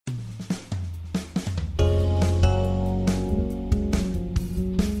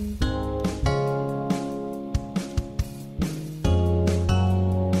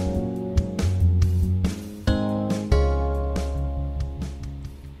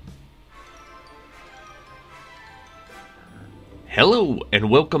Hello and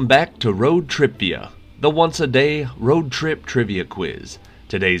welcome back to Road TRIpVIA, the once-a-day road trip trivia quiz.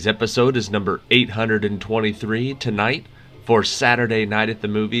 Today's episode is number 823 tonight for Saturday night at the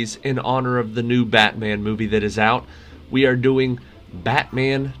movies. In honor of the new Batman movie that is out, we are doing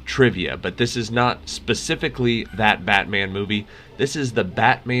Batman trivia, but this is not specifically that Batman movie. This is the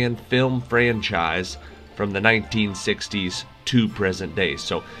Batman film franchise from the 1960s to present day.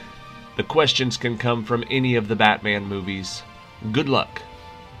 So the questions can come from any of the Batman movies. Good luck.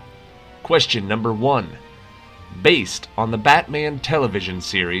 Question number 1. Based on the Batman television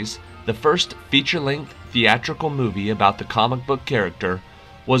series, the first feature-length theatrical movie about the comic book character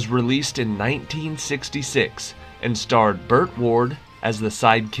was released in 1966 and starred Burt Ward as the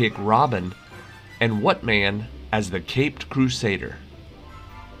sidekick Robin and what man as the Caped Crusader?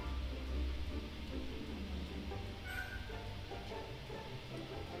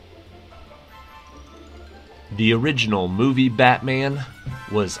 The original movie Batman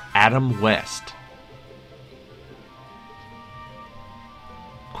was Adam West.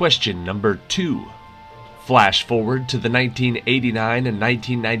 Question number 2. Flash forward to the 1989 and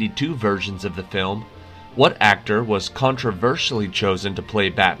 1992 versions of the film. What actor was controversially chosen to play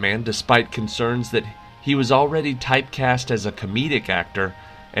Batman despite concerns that he was already typecast as a comedic actor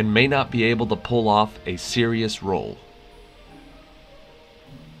and may not be able to pull off a serious role?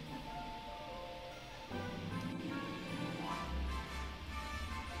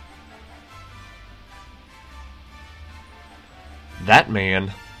 That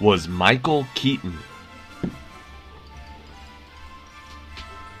man was Michael Keaton.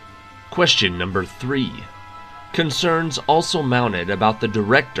 Question number 3. Concerns also mounted about the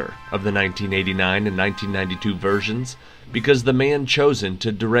director of the 1989 and 1992 versions because the man chosen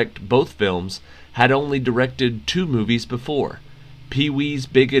to direct both films had only directed 2 movies before, Pee-wee's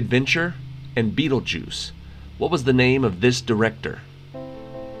Big Adventure and Beetlejuice. What was the name of this director?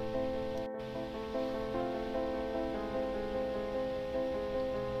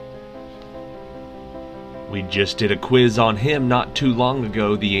 We just did a quiz on him not too long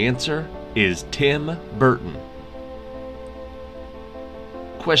ago. The answer is Tim Burton.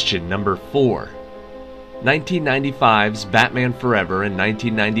 Question number 4. 1995's Batman Forever and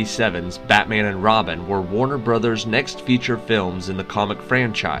 1997's Batman and Robin were Warner Brothers' next feature films in the comic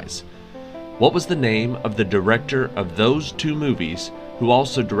franchise. What was the name of the director of those 2 movies who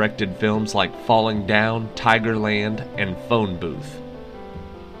also directed films like Falling Down, Tigerland, and Phone Booth?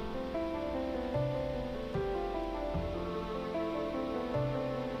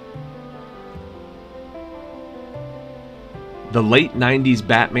 The late 90s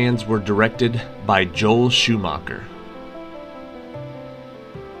Batmans were directed by Joel Schumacher.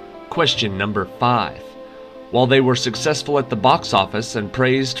 Question number 5. While they were successful at the box office and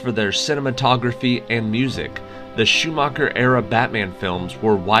praised for their cinematography and music, the Schumacher-era Batman films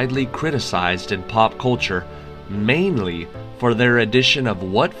were widely criticized in pop culture, mainly for their addition of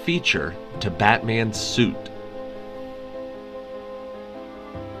what feature to Batman's suit?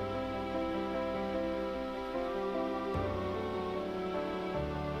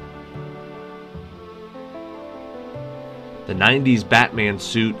 The 90s Batman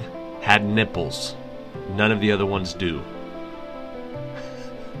suit had nipples. None of the other ones do.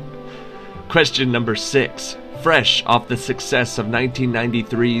 Question number 6. Fresh off the success of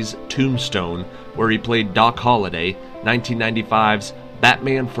 1993's Tombstone, where he played Doc Holliday, 1995's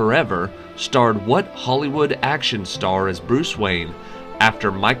Batman Forever starred what Hollywood action star as Bruce Wayne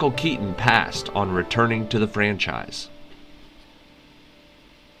after Michael Keaton passed on returning to the franchise?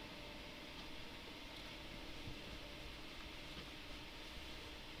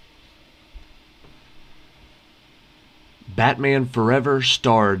 Batman Forever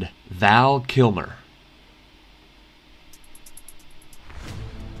starred Val Kilmer.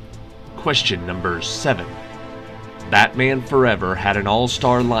 Question number 7. Batman Forever had an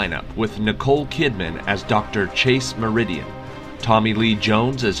all-star lineup with Nicole Kidman as Dr. Chase Meridian, Tommy Lee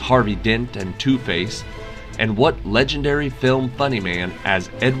Jones as Harvey Dent and Two-Face, and what legendary film funny man as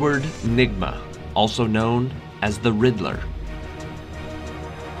Edward Nygma, also known as the Riddler?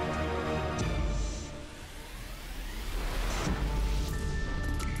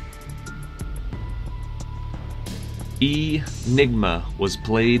 Nygma was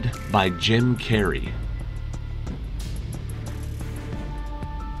played by Jim Carrey.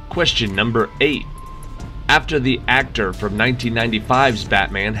 Question number 8. After the actor from 1995's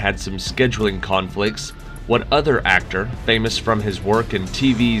Batman had some scheduling conflicts, what other actor, famous from his work in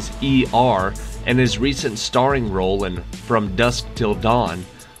TV's ER and his recent starring role in From Dusk Till Dawn,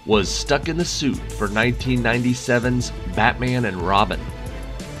 was stuck in the suit for 1997's Batman and Robin?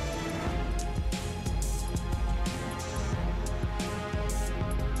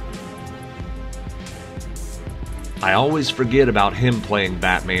 I always forget about him playing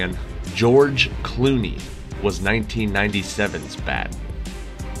Batman. George Clooney was 1997's Bat.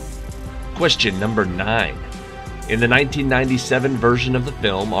 Question number 9. In the 1997 version of the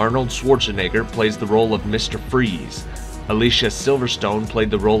film, Arnold Schwarzenegger plays the role of Mr. Freeze, Alicia Silverstone played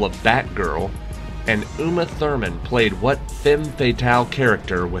the role of Batgirl, and Uma Thurman played what femme fatale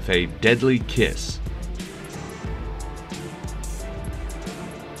character with a deadly kiss?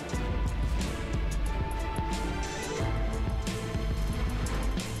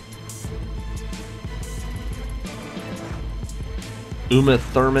 Uma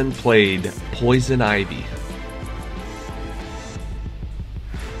Thurman played Poison Ivy.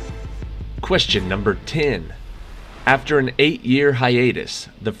 Question number 10. After an 8-year hiatus,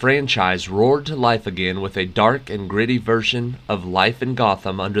 the franchise roared to life again with a dark and gritty version of life in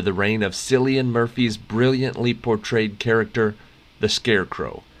Gotham under the reign of Cillian Murphy's brilliantly portrayed character, the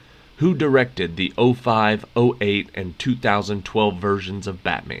Scarecrow, who directed the 2005, 2008, and 2012 versions of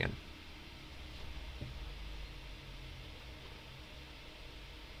Batman.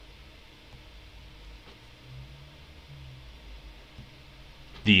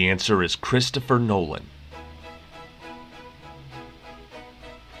 The answer is Christopher Nolan.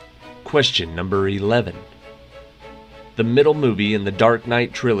 Question number 11. The middle movie in the Dark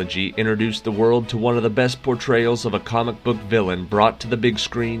Knight trilogy introduced the world to one of the best portrayals of a comic book villain brought to the big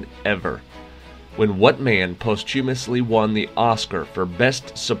screen ever, when what man posthumously won the Oscar for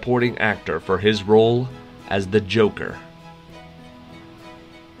Best Supporting Actor for his role as the Joker?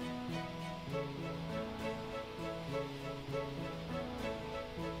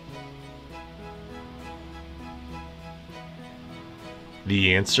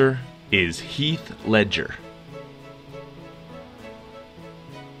 The answer is Heath Ledger.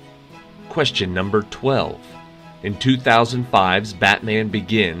 Question number 12. In 2005's Batman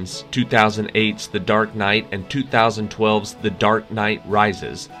Begins, 2008's The Dark Knight, and 2012's The Dark Knight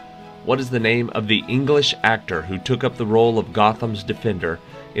Rises, what is the name of the English actor who took up the role of Gotham's Defender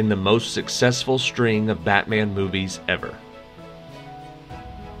in the most successful string of Batman movies ever?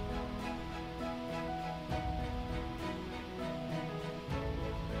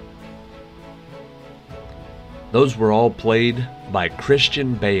 Those were all played by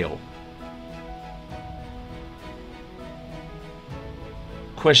Christian Bale.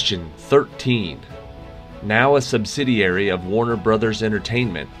 Question 13. Now a subsidiary of Warner Brothers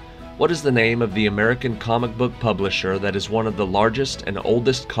Entertainment, what is the name of the American comic book publisher that is one of the largest and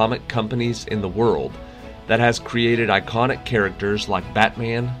oldest comic companies in the world that has created iconic characters like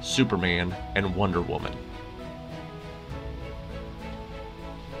Batman, Superman, and Wonder Woman?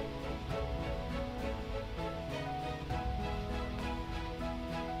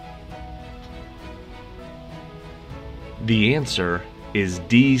 The answer is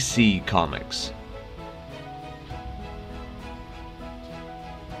DC Comics.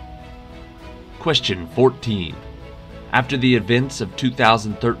 Question 14. After the events of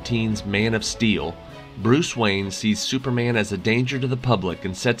 2013's Man of Steel, Bruce Wayne sees Superman as a danger to the public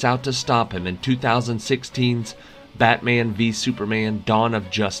and sets out to stop him in 2016's Batman v Superman: Dawn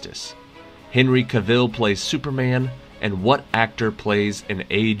of Justice. Henry Cavill plays Superman, and what actor plays an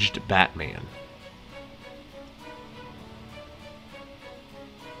aged Batman?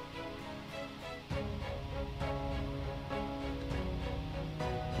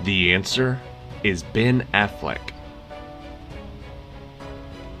 The answer is Ben Affleck.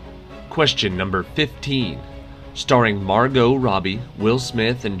 Question number 15. Starring Margot Robbie, Will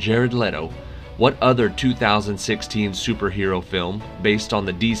Smith, and Jared Leto, what other 2016 superhero film, based on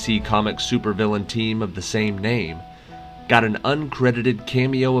the DC Comics supervillain team of the same name, got an uncredited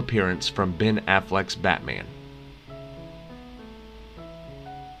cameo appearance from Ben Affleck's Batman?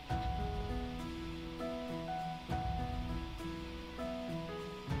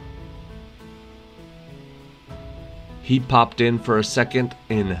 He popped in for a second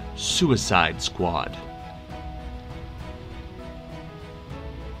in Suicide Squad.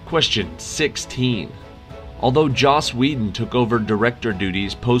 Question 16. Although Joss Whedon took over director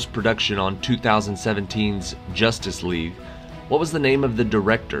duties post-production on 2017's Justice League, what was the name of the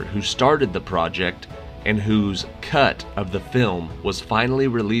director who started the project and whose cut of the film was finally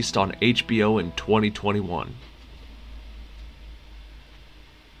released on HBO in 2021?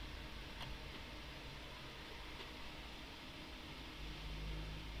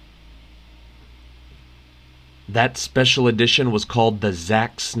 That special edition was called the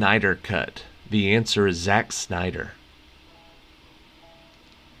Zack Snyder Cut. The answer is Zack Snyder.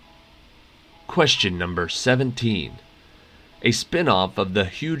 Question number 17. A spin-off of the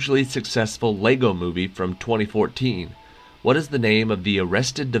hugely successful Lego Movie from 2014. What is the name of the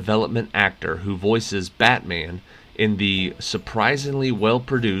Arrested Development actor who voices Batman in the surprisingly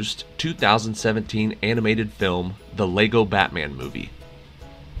well-produced 2017 animated film, The Lego Batman Movie?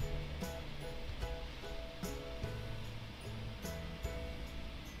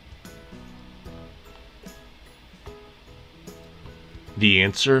 The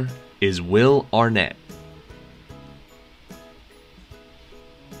answer is Will Arnett.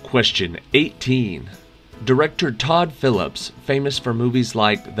 Question 18. Director Todd Phillips, famous for movies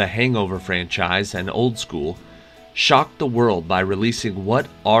like the Hangover franchise and Old School, shocked the world by releasing what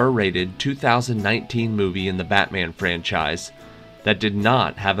R-rated 2019 movie in the Batman franchise that did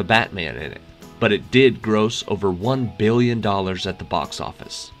not have a Batman in it, but it did gross over $1 billion at the box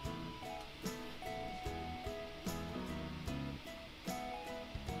office?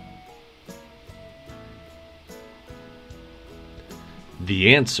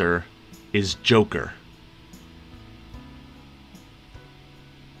 The answer is Joker.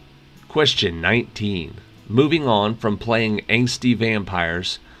 Question 19. Moving on from playing angsty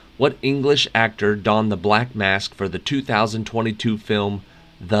vampires, what English actor donned the black mask for the 2022 film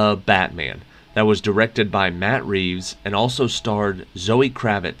The Batman that was directed by Matt Reeves and also starred Zoe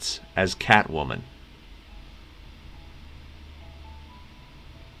Kravitz as Catwoman?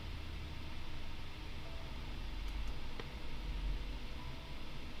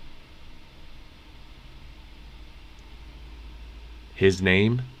 His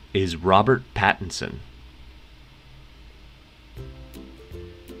name is Robert Pattinson.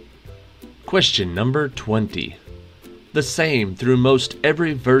 Question number 20. The same through most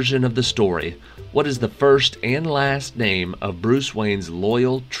every version of the story, what is the first and last name of Bruce Wayne's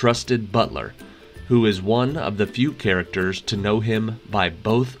loyal, trusted butler, who is one of the few characters to know him by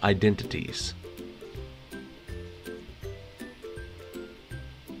both identities?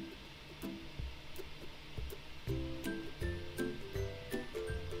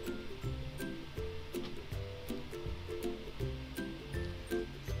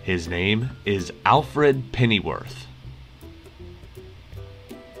 His name is Alfred Pennyworth.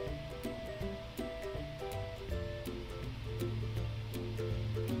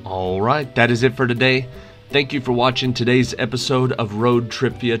 Alright, that is it for today. Thank you for watching today's episode of Road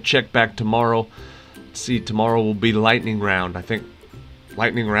TRIpVIA. Check back tomorrow. See, tomorrow will be lightning round. I think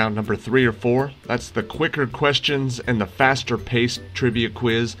lightning round number 3 or 4. That's the quicker questions and the faster paced trivia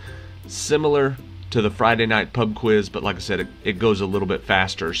quiz. Similar to the Friday night pub quiz, but like I said, it goes a little bit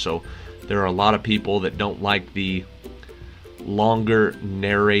faster, so there are a lot of people that don't like the longer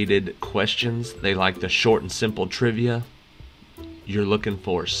narrated questions. They like the short and simple trivia. You're looking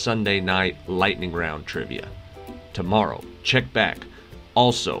for Sunday night lightning round trivia. Tomorrow, check back.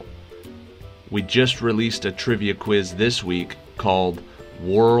 Also, we just released a trivia quiz this week called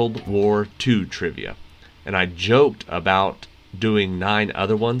World War II Trivia, and I joked about doing 9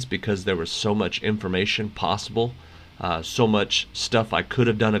 other ones because there was so much information possible, so much stuff I could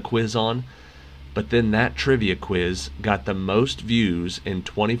have done a quiz on. But then that trivia quiz got the most views in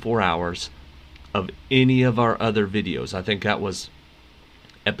 24 hours of any of our other videos. I think that was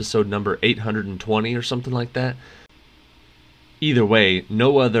episode number 820 or something like that. Either way,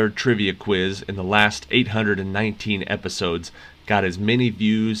 no other trivia quiz in the last 819 episodes got as many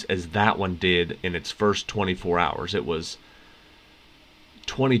views as that one did in its first 24 hours. It was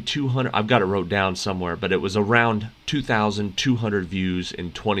 2,200, I've got it wrote down somewhere, but it was around 2,200 views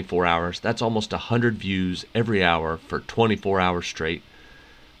in 24 hours. That's almost 100 views every hour for 24 hours straight.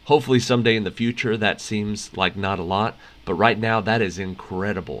 Hopefully someday in the future that seems like not a lot, but right now that is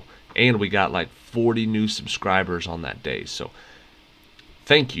incredible. And we got like 40 new subscribers on that day, so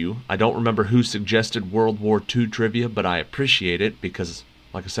thank you. I don't remember who suggested World War II trivia, but I appreciate it because,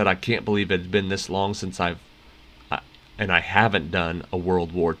 like I said, I can't believe it's been this long since I haven't done a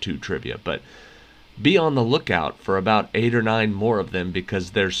World War II trivia, but be on the lookout for about 8 or 9 more of them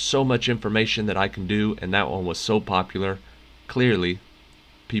because there's so much information that I can do, and that one was so popular. Clearly,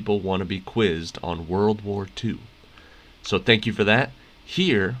 people want to be quizzed on World War II. So thank you for that.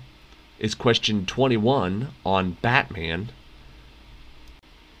 Here is question 21 on Batman.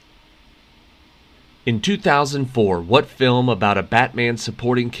 In 2004, what film about a Batman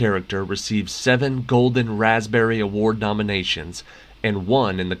supporting character received 7 Golden Raspberry Award nominations and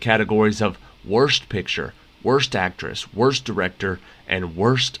won in the categories of Worst Picture, Worst Actress, Worst Director, and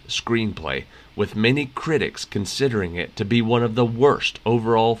Worst Screenplay, with many critics considering it to be one of the worst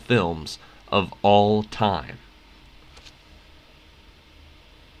overall films of all time?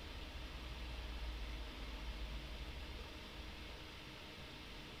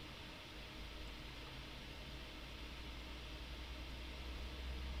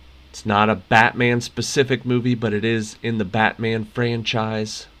 It's not a Batman-specific movie, but it is in the Batman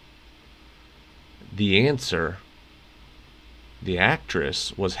franchise. The answer The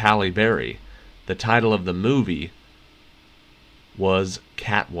actress was Halle Berry. The title of the movie was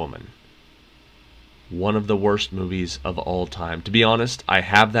Catwoman. One of the worst movies of all time. To be honest, I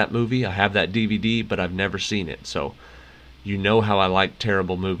have that movie, I have that DVD, but I've never seen it. So, you know how I like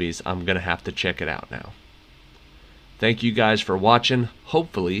terrible movies. I'm going to have to check it out now. Thank you guys for watching.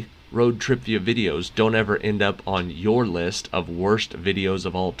 Hopefully, Road TRIpVIA videos don't ever end up on your list of worst videos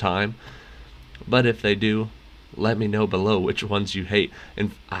of all time. But if they do, let me know below which ones you hate.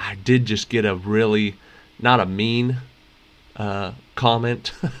 And I did just get a really, not a mean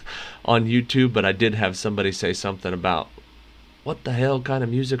comment on YouTube, but I did have somebody say something about, what the hell kind of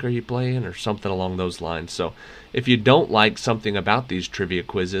music are you playing, or something along those lines. So if you don't like something about these trivia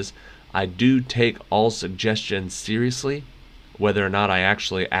quizzes, I do take all suggestions seriously. Whether or not I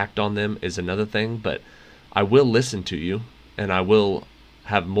actually act on them is another thing, but I will listen to you, and I will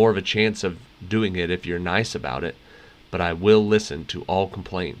have more of a chance of doing it if you're nice about it, but I will listen to all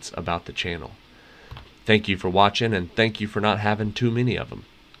complaints about the channel. Thank you for watching, and thank you for not having too many of them.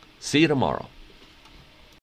 See you tomorrow.